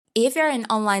If you're an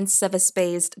online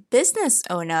service-based business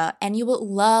owner and you would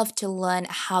love to learn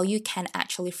how you can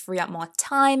actually free up more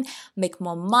time, make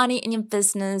more money in your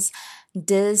business,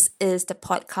 this is the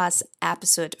podcast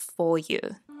episode for you.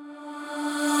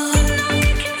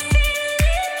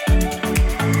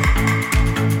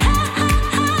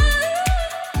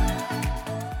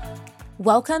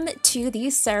 Welcome to the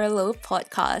Sarah Lowe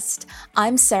podcast.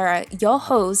 I'm Sarah, your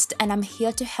host, and I'm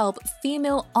here to help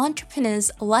female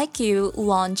entrepreneurs like you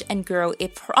launch and grow a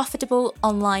profitable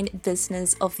online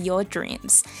business of your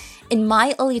dreams. In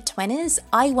my early 20s,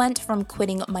 I went from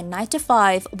quitting my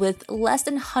 9-to-5 with less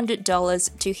than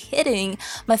 $100 to hitting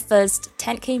my first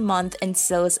 10K month in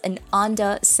sales in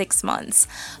under 6 months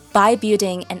by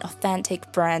building an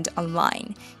authentic brand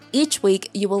online. Each week,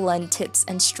 you will learn tips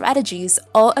and strategies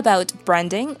all about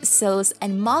branding, sales,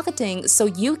 and marketing so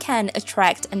you can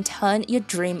attract and turn your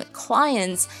dream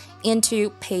clients into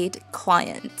paid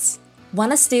clients.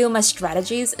 Want to steal my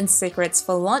strategies and secrets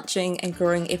for launching and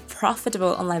growing a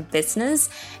profitable online business?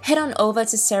 Head on over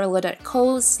to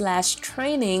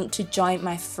sarahlowe.co/training to join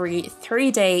my free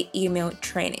 3-day email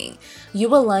training. You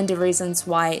will learn the reasons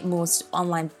why most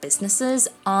online businesses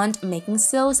aren't making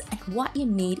sales and what you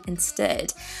need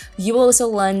instead. You will also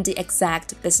learn the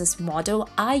exact business model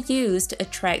I use to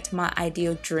attract my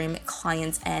ideal dream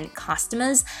clients and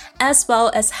customers, as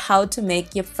well as how to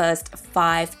make your first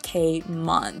 5K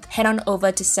month. Head on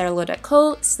over to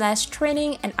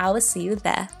sarahlowe.co/training and I will see you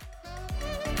there.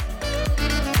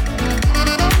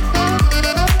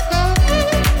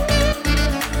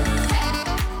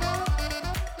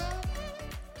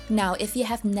 Now, if you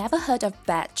have never heard of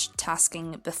batch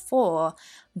tasking before,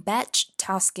 batch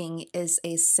tasking is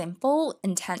a simple,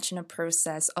 intentional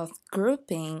process of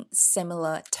grouping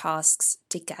similar tasks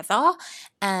together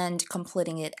and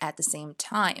completing it at the same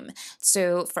time.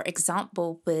 So, for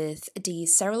example, with the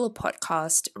Sarah Lowe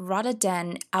podcast, rather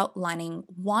than outlining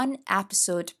one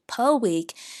episode per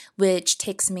week, which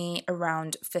takes me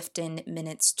around 15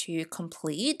 minutes to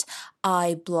complete,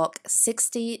 I block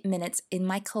 60 minutes in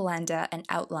my calendar and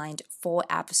outlined 4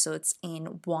 episodes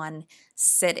in one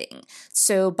sitting.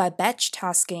 So by batch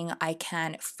tasking, I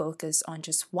can focus on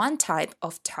just one type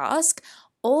of task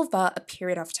over a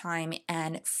period of time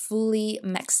and fully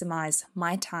maximize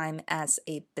my time as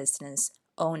a business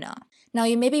owner. Now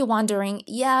you may be wondering,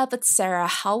 yeah, but Sarah,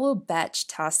 how will batch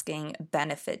tasking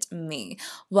benefit me?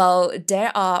 Well,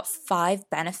 there are 5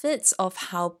 benefits of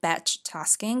how batch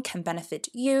tasking can benefit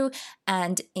you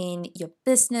and in your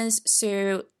business.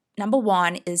 So number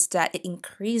 1 is that it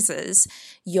increases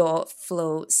your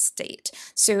flow state.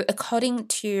 So according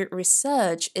to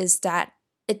research is that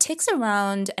it takes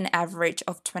around an average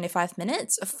of 25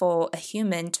 minutes for a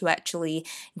human to actually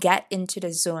get into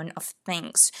the zone of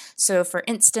things. So for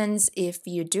instance, if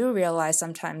you do realize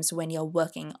sometimes when you're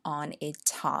working on a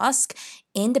task,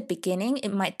 in the beginning,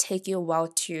 it might take you a while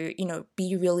to,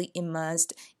 be really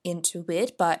immersed into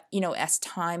it. But, as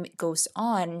time goes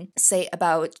on, say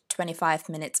about 25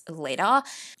 minutes later,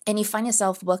 and you find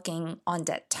yourself working on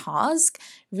that task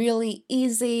really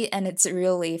easy and it's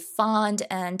really fun.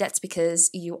 And that's because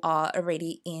you are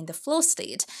already in the flow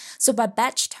state. So by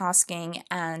batch tasking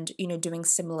and, doing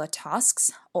similar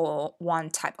tasks or one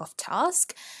type of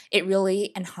task, it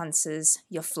really enhances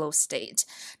your flow state.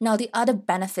 Now, the other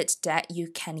benefit that you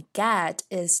can get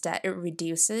is that it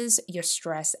reduces your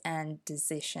stress and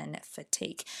decision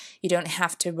fatigue. You don't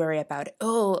have to worry about,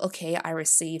 I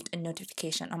received a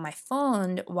notification on my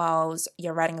phone whilst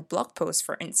you're writing a blog post,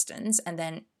 for instance, and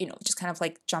then, just kind of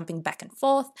like jumping back and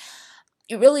forth.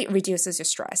 It really reduces your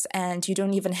stress and you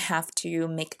don't even have to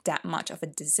make that much of a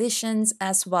decisions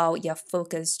as well. You're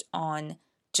focused on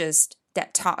just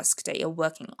that task that you're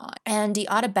working on. And the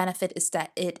other benefit is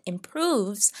that it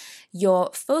improves your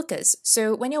focus.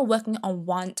 So when you're working on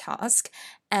one task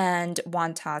and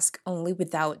one task only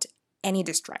without any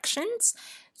distractions,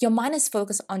 your mind is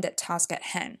focused on that task at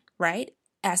hand, right?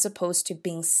 As opposed to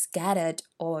being scattered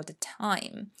all the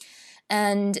time.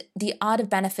 And the other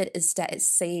benefit is that it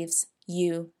saves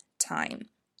you time.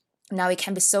 Now, it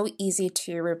can be so easy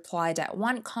to reply that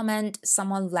one comment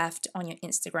someone left on your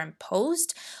Instagram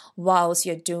post whilst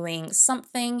you're doing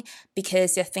something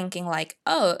because you're thinking like,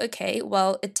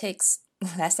 it takes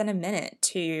less than a minute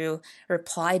to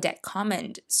reply that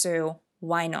comment. So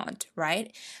why not,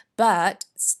 right? But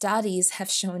studies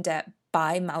have shown that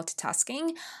by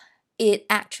multitasking, it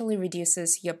actually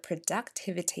reduces your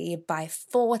productivity by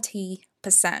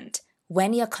 40%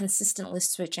 when you're consistently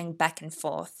switching back and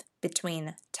forth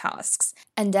between tasks.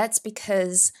 And that's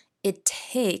because it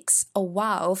takes a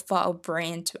while for our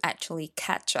brain to actually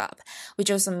catch up, which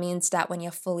also means that when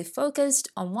you're fully focused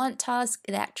on one task,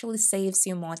 it actually saves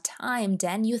you more time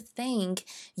than you think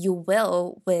you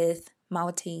will with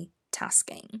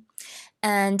multitasking.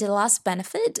 And the last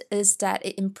benefit is that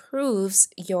it improves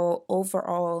your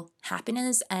overall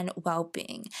happiness and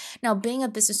well-being. Now, being a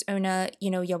business owner,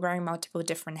 you're wearing multiple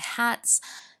different hats.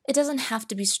 It doesn't have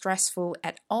to be stressful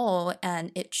at all,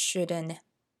 and it shouldn't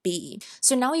be.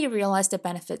 So now you realize the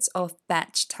benefits of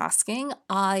batch tasking.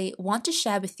 I want to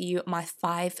share with you my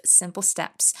 5 simple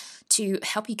steps to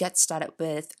help you get started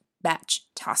with batch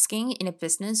tasking in a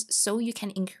business so you can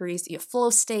increase your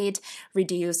flow state,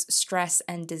 reduce stress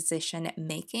and decision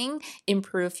making,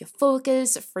 improve your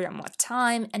focus, free up more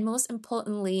time, and most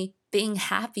importantly, being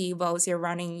happy whilst you're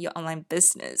running your online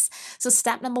business. So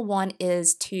step number 1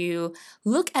 is to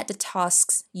look at the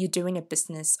tasks you do in your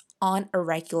business on a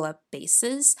regular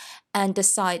basis and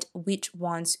decide which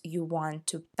ones you want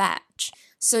to batch.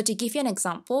 So to give you an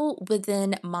example,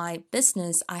 within my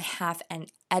business, I have an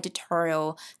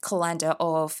editorial calendar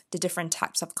of the different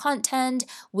types of content,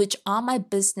 which are my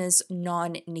business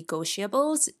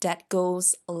non-negotiables that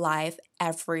goes live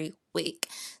every week,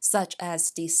 such as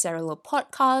the Serial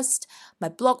podcast, my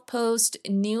blog post,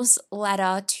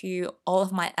 newsletter to all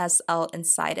of my SL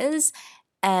insiders,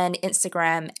 and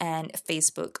Instagram and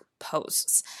Facebook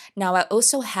posts. Now, I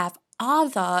also have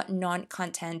other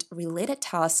non-content related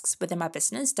tasks within my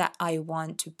business that I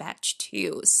want to batch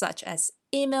too, such as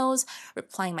emails,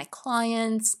 replying my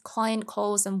clients, client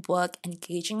calls and work,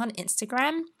 engaging on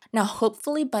Instagram. Now,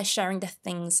 hopefully by sharing the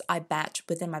things I batch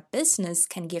within my business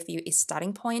can give you a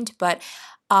starting point, but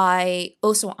I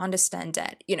also understand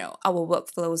that, our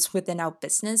workflows within our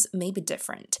business may be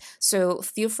different. So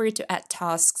feel free to add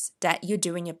tasks that you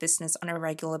do in your business on a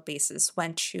regular basis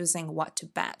when choosing what to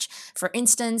batch. For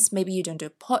instance, maybe you don't do a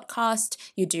podcast,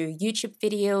 you do YouTube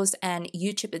videos, and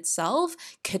YouTube itself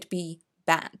could be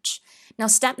batch. Now,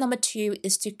 step number 2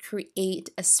 is to create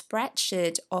a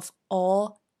spreadsheet of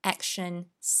all action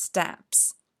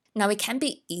steps. Now, it can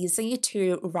be easy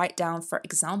to write down, for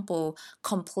example,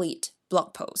 complete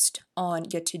blog post on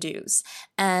your to-dos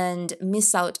and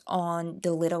miss out on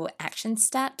the little action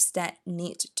steps that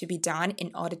need to be done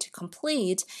in order to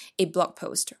complete a blog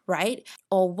post, right?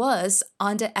 Or worse,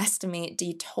 underestimate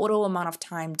the total amount of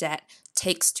time that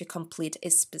takes to complete a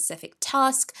specific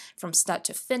task from start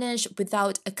to finish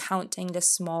without accounting the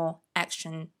small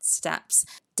action steps.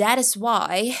 That is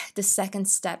why the second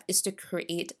step is to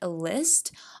create a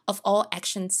list of all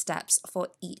action steps for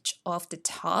each of the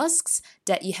tasks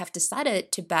that you have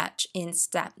decided to batch in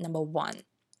step number 1.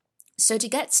 So to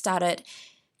get started,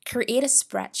 create a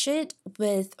spreadsheet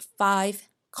with 5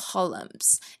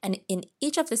 columns. And in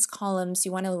each of these columns,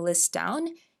 you want to list down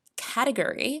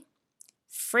category,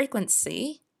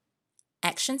 frequency,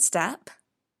 action step,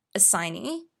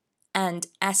 assignee, and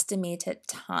estimated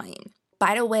time.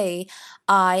 By the way,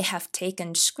 I have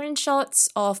taken screenshots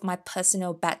of my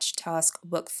personal batch task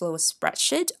workflow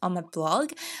spreadsheet on my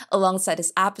blog alongside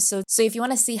this episode. So if you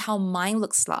want to see how mine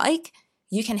looks like,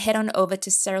 you can head on over to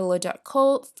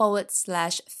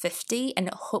sarahlow.co/50 and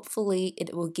hopefully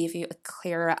it will give you a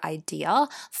clearer idea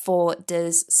for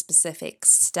this specific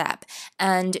step.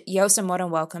 And you're also more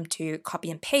than welcome to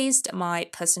copy and paste my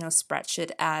personal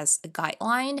spreadsheet as a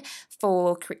guideline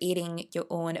for creating your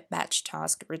own batch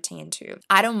task routine too.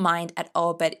 I don't mind at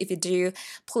all, but if you do,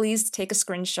 please take a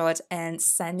screenshot and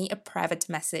send me a private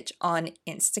message on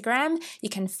Instagram. You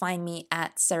can find me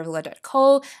at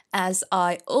sarahlow.co, as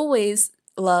I always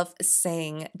love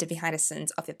seeing the behind the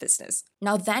scenes of your business.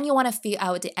 Now then you want to figure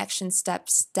out the action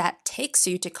steps that takes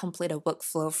you to complete a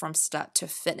workflow from start to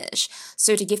finish.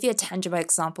 So to give you a tangible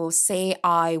example, say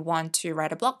I want to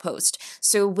write a blog post.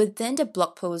 So within the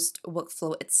blog post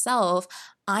workflow itself,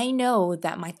 I know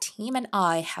that my team and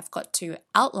I have got to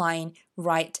outline,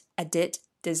 write, edit,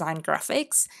 design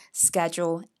graphics,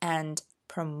 schedule, and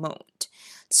promote.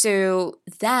 So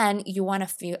then you want to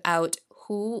figure out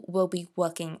who will be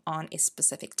working on a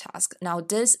specific task. Now,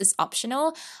 this is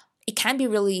optional. It can be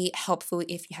really helpful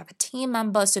if you have a team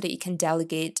member so that you can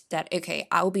delegate that, okay,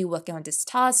 I will be working on this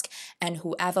task and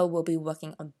whoever will be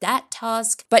working on that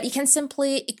task. But you can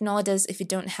simply ignore this if you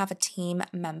don't have a team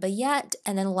member yet.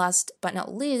 And then last but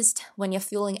not least, when you're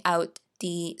filling out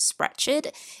the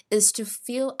spreadsheet, is to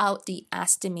fill out the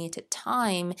estimated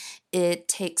time it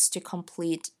takes to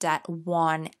complete that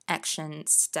one action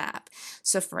step.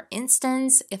 So for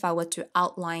instance, if I were to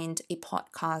outline a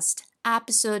podcast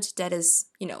episode that is,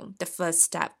 the first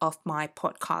step of my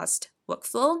podcast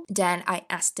workflow, then I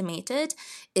estimated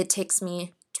it takes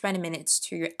me 20 minutes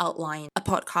to outline a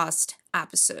podcast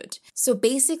episode. So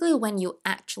basically, when you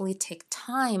actually take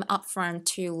time upfront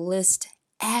to list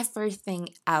everything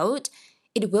out,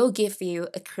 it will give you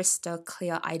a crystal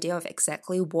clear idea of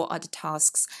exactly what are the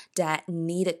tasks that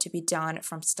needed to be done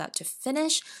from start to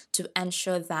finish to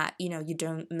ensure that you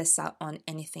don't miss out on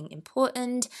anything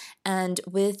important. And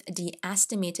with the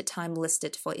estimated time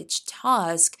listed for each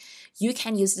task, you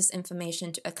can use this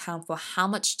information to account for how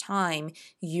much time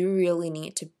you really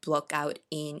need to block out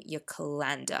in your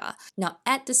calendar. Now,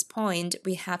 at this point,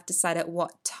 we have decided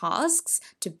what tasks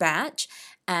to batch,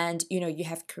 and you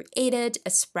have created a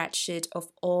spreadsheet of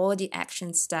all the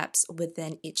action steps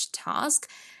within each task.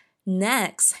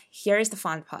 Next, here is the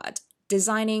fun part: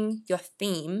 designing your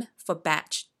theme for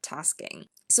batch tasking.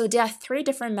 So there are 3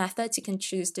 different methods you can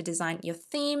choose to design your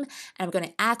theme, and I'm going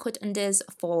to quote on this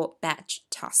for batch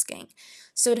tasking.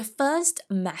 So the first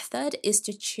method is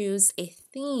to choose a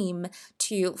theme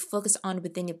to focus on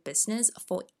within your business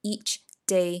for each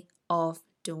day of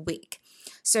the week.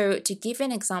 So to give you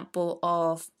an example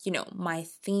of, my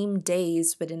theme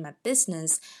days within my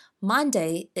business,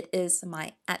 Monday, it is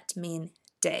my admin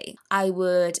day. I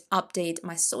would update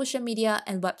my social media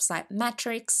and website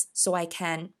metrics so I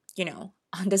can,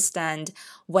 understand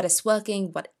what is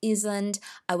working, what isn't.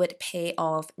 I would pay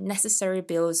off necessary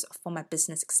bills for my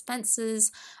business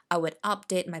expenses. I would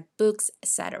update my books,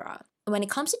 etc. When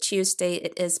it comes to Tuesday,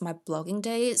 it is my blogging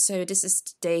day. So this is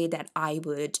the day that I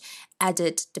would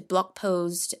edit the blog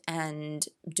post and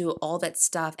do all that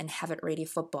stuff and have it ready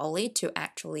for Bolly to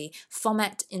actually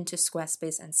format into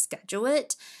Squarespace and schedule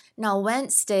it. Now,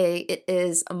 Wednesday, it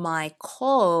is my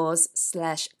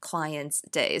calls/clients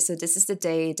day. So this is the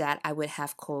day that I would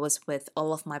have calls with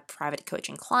all of my private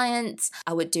coaching clients.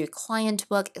 I would do client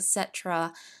work,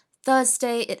 etc.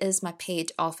 Thursday, it is my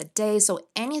paid offer day. So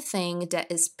anything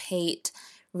that is paid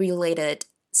related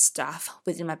stuff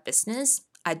within my business,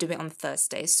 I do it on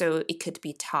Thursday. So it could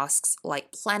be tasks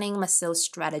like planning my sales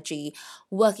strategy,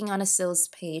 working on a sales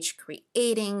page,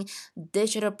 creating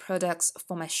digital products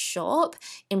for my shop,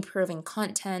 improving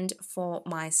content for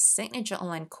my signature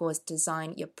online course,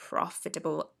 Design Your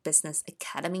Profitable Business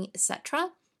Academy,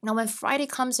 etc. Now, when Friday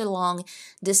comes along,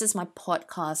 this is my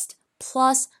podcast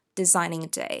plus designing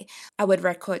day. I would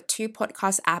record 2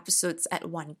 podcast episodes at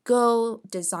one go,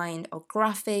 design or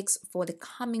graphics for the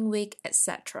coming week,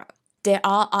 etc. There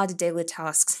are other daily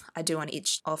tasks I do on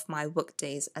each of my work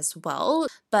days as well,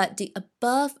 but the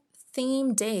above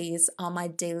theme days are my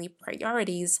daily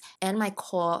priorities and my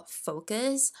core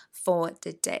focus for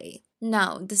the day.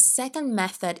 Now, the second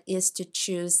method is to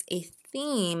choose a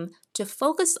theme to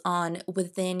focus on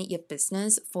within your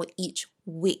business for each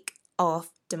week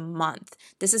of the month.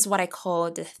 This is what I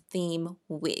call the theme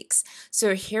weeks.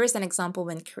 So here's an example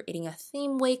when creating a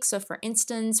theme week. So for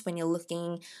instance, when you're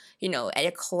looking, at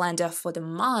your calendar for the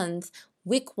month,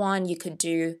 week 1, you could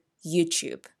do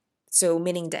YouTube. So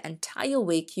meaning the entire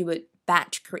week, you would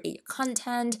batch create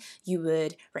content, you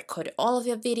would record all of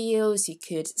your videos, you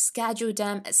could schedule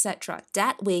them, etc.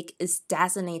 That week is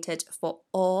designated for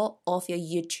all of your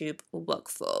YouTube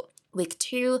workflow. Week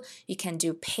 2, you can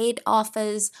do paid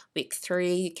offers. Week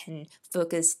 3, you can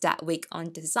focus that week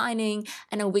on designing.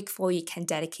 And in week 4, you can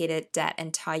dedicate it that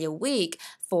entire week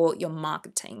for your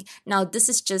marketing. Now, this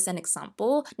is just an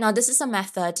example. Now, this is a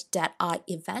method that I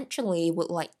eventually would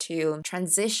like to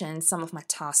transition some of my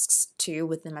tasks to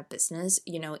within my business.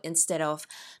 Instead of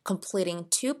completing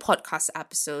 2 podcast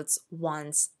episodes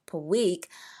once per week,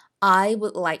 I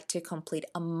would like to complete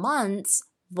a month's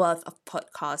worth of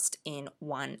podcast in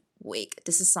 1 week.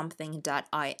 This is something that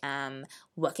I am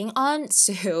working on.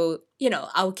 So,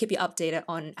 I'll keep you updated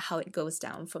on how it goes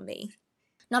down for me.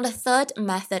 Now, the third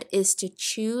method is to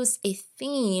choose a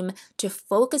theme to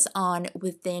focus on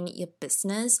within your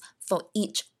business for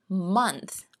each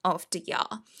month of the year.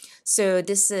 So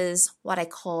this is what I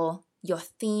call your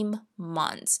theme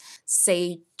months.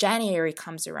 Say January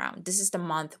comes around. This is the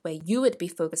month where you would be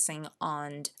focusing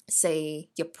on, say,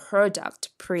 your product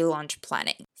pre-launch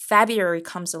planning. February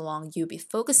comes along, you'll be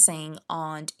focusing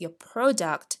on your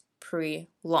product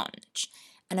pre-launch.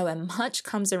 And when March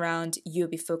comes around, you'll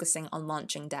be focusing on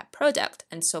launching that product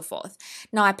and so forth.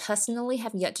 Now, I personally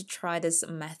have yet to try this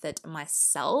method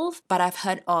myself, but I've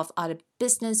heard of other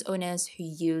business owners who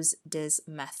use this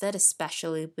method,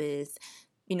 especially with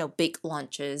big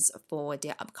launches for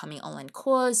their upcoming online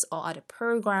course or other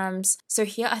programs. So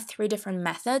here are 3 different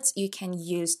methods you can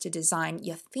use to design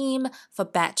your theme for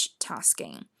batch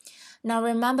tasking. Now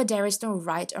remember, there is no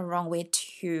right or wrong way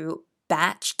to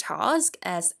batch task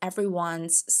as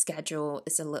everyone's schedule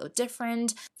is a little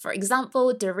different. For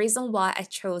example, the reason why I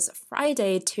chose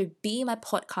Friday to be my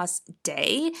podcast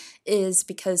day is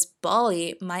because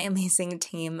Bolly, my amazing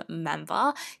team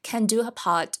member, can do her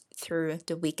part through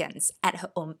the weekends at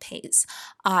her own pace.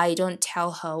 I don't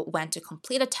tell her when to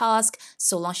complete a task,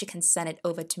 so long she can send it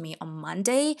over to me on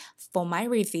Monday. For my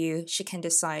review, she can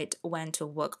decide when to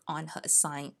work on her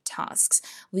assigned tasks.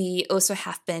 We also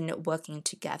have been working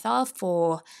together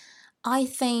for, I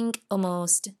think,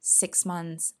 almost 6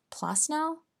 months plus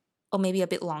now. Or maybe a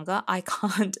bit longer. I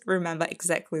can't remember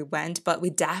exactly when, but we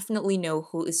definitely know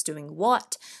who is doing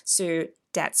what. So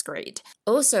that's great.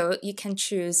 Also, you can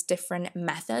choose different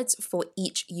methods for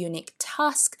each unique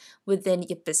task within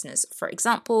your business. For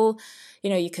example,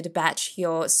 you could batch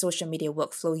your social media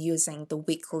workflow using the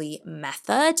weekly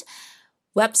method,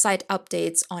 website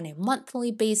updates on a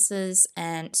monthly basis,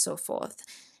 and so forth.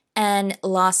 And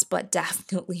last but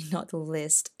definitely not the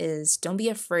least is don't be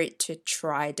afraid to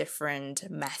try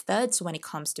different methods when it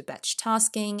comes to batch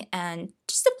tasking and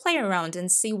just to play around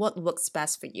and see what works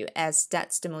best for you, as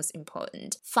that's the most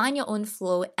important. Find your own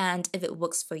flow, and if it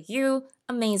works for you,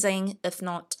 amazing. If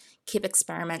not, keep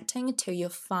experimenting till you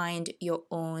find your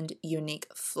own unique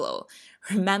flow.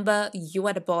 Remember, you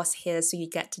are the boss here, so you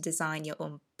get to design your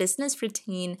own business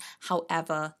routine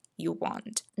however you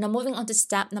want. Now, moving on to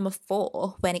step number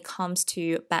 4 when it comes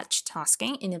to batch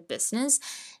tasking in your business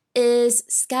is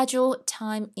schedule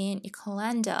time in your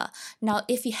calendar. Now,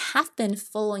 if you have been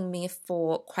following me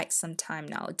for quite some time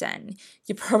now, then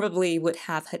you probably would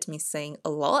have heard me saying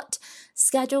a lot,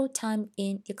 schedule time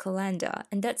in your calendar.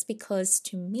 And that's because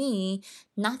to me,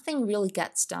 nothing really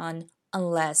gets done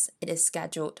unless it is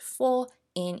scheduled for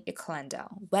in your calendar,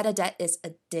 whether that is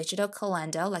a digital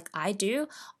calendar like I do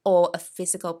or a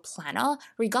physical planner.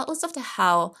 Regardless of the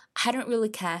how, I don't really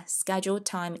care. Schedule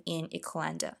time in your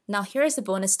calendar. Now, here's a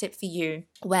bonus tip for you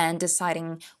when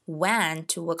deciding when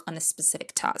to work on a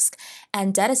specific task,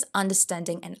 and that is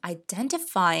understanding and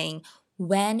identifying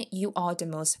when you are the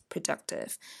most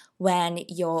productive, when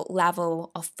your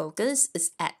level of focus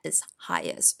is at its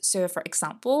highest. So for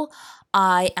example,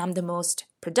 I am the most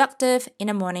productive in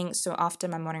the morning. So after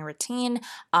my morning routine,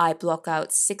 I block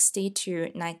out 60 to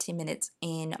 90 minutes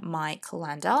in my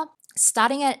calendar,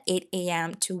 starting at 8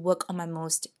 a.m. to work on my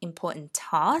most important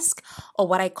task, or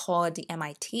what I call the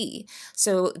MIT.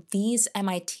 So these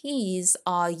MITs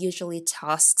are usually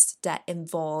tasks that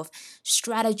involve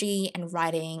strategy and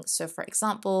writing. So for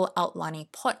example, outlining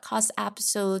podcast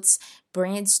episodes,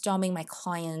 brainstorming my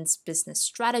client's business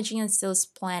strategy and sales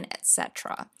plan,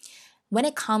 etc. When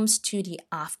it comes to the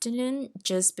afternoon,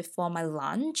 just before my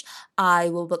lunch, I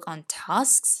will work on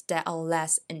tasks that are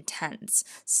less intense,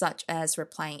 such as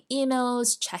replying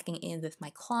emails, checking in with my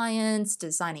clients,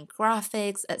 designing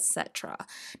graphics, etc.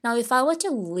 Now, if I were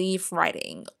to leave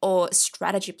writing or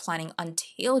strategy planning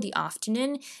until the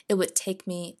afternoon, it would take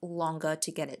me longer to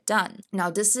get it done. Now,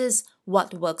 this is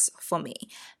what works for me.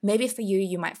 Maybe for you,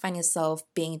 you might find yourself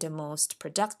being the most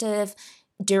productive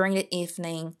during the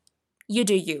evening. You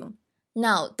do you.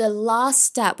 Now, the last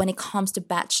step when it comes to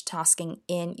batch tasking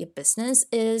in your business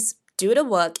is do the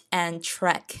work and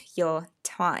track your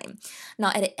time.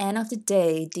 Now, at the end of the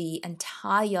day, the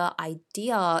entire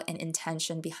idea and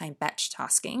intention behind batch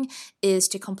tasking is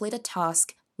to complete a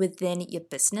task within your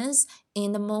business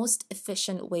in the most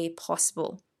efficient way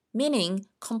possible, meaning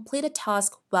complete a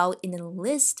task well in the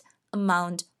least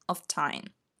amount of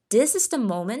time. This is the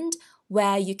moment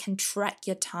where you can track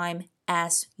your time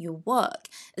as you work,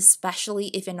 especially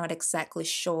if you're not exactly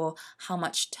sure how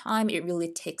much time it really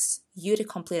takes you to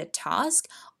complete a task,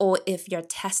 or if you're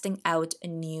testing out a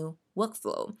new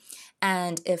workflow.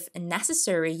 And if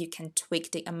necessary, you can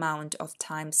tweak the amount of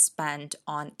time spent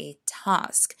on a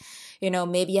task.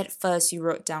 Maybe at first you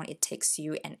wrote down it takes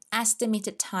you an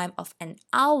estimated time of an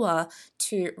hour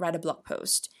to write a blog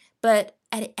post. But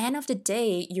at the end of the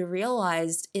day, you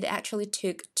realized it actually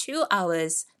took 2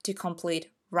 hours to complete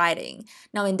writing.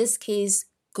 Now, in this case,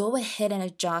 go ahead and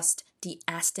adjust the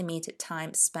estimated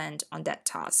time spent on that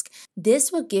task.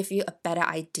 This will give you a better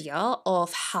idea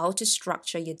of how to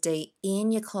structure your day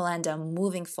in your calendar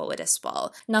moving forward as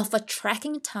well. Now, for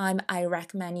tracking time, I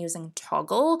recommend using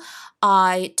Toggl.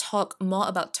 I talk more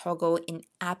about Toggl in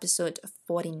episode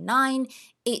 49,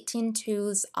 18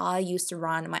 tools I use to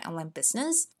run my online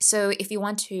business. So if you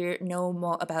want to know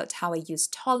more about how I use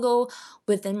Toggl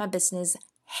within my business,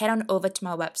 head on over to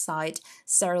my website,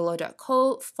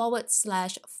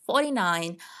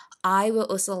 sarahlow.co/49. I will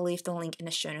also leave the link in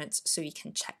the show notes so you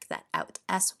can check that out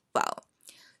as well.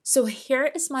 So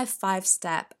here is my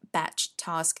 5-step batch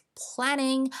task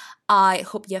planning. I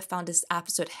hope you have found this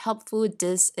episode helpful.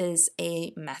 This is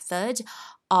a method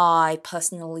I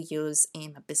personally use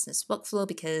in my business workflow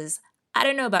because I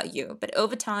don't know about you, but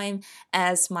over time,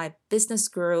 as my business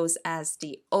grows, as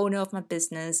the owner of my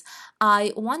business,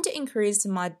 I want to increase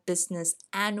my business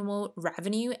annual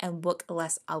revenue and work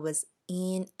less hours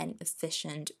in an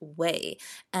efficient way.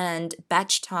 And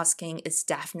batch tasking is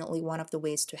definitely one of the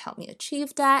ways to help me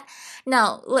achieve that.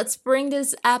 Now, let's bring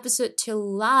this episode to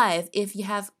life. If you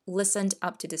have listened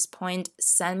up to this point,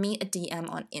 send me a DM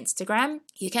on Instagram.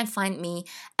 You can find me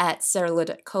at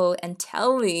sarahlo.co and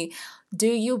tell me, do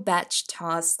you batch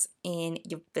tasks in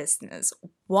your business?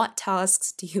 What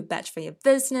tasks do you batch for your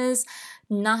business?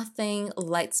 Nothing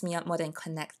lights me up more than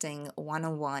connecting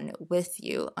one-on-one with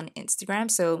you on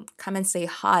Instagram. So come and say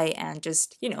hi and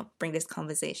just, bring this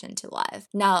conversation to life.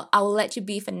 Now, I will let you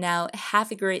be for now.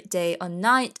 Have a great day or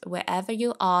night wherever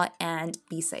you are and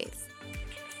be safe.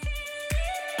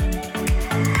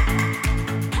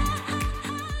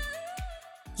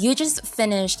 You just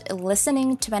finished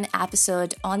listening to an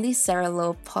episode on the Sarah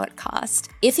Lo podcast.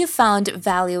 If you found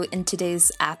value in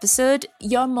today's episode,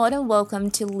 you're more than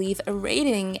welcome to leave a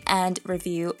rating and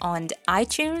review on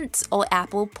iTunes or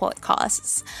Apple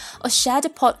Podcasts, or share the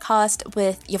podcast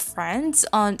with your friends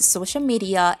on social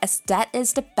media, as that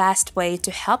is the best way to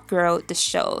help grow the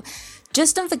show.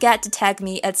 Just don't forget to tag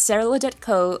me at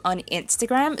sarahlo.co on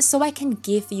Instagram so I can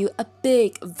give you a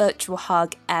big virtual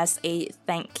hug as a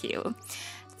thank you.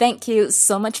 Thank you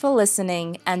so much for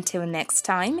listening. Until next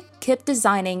time, keep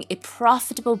designing a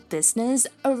profitable business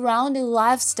around the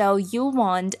lifestyle you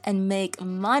want and make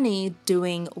money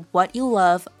doing what you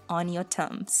love on your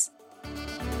terms.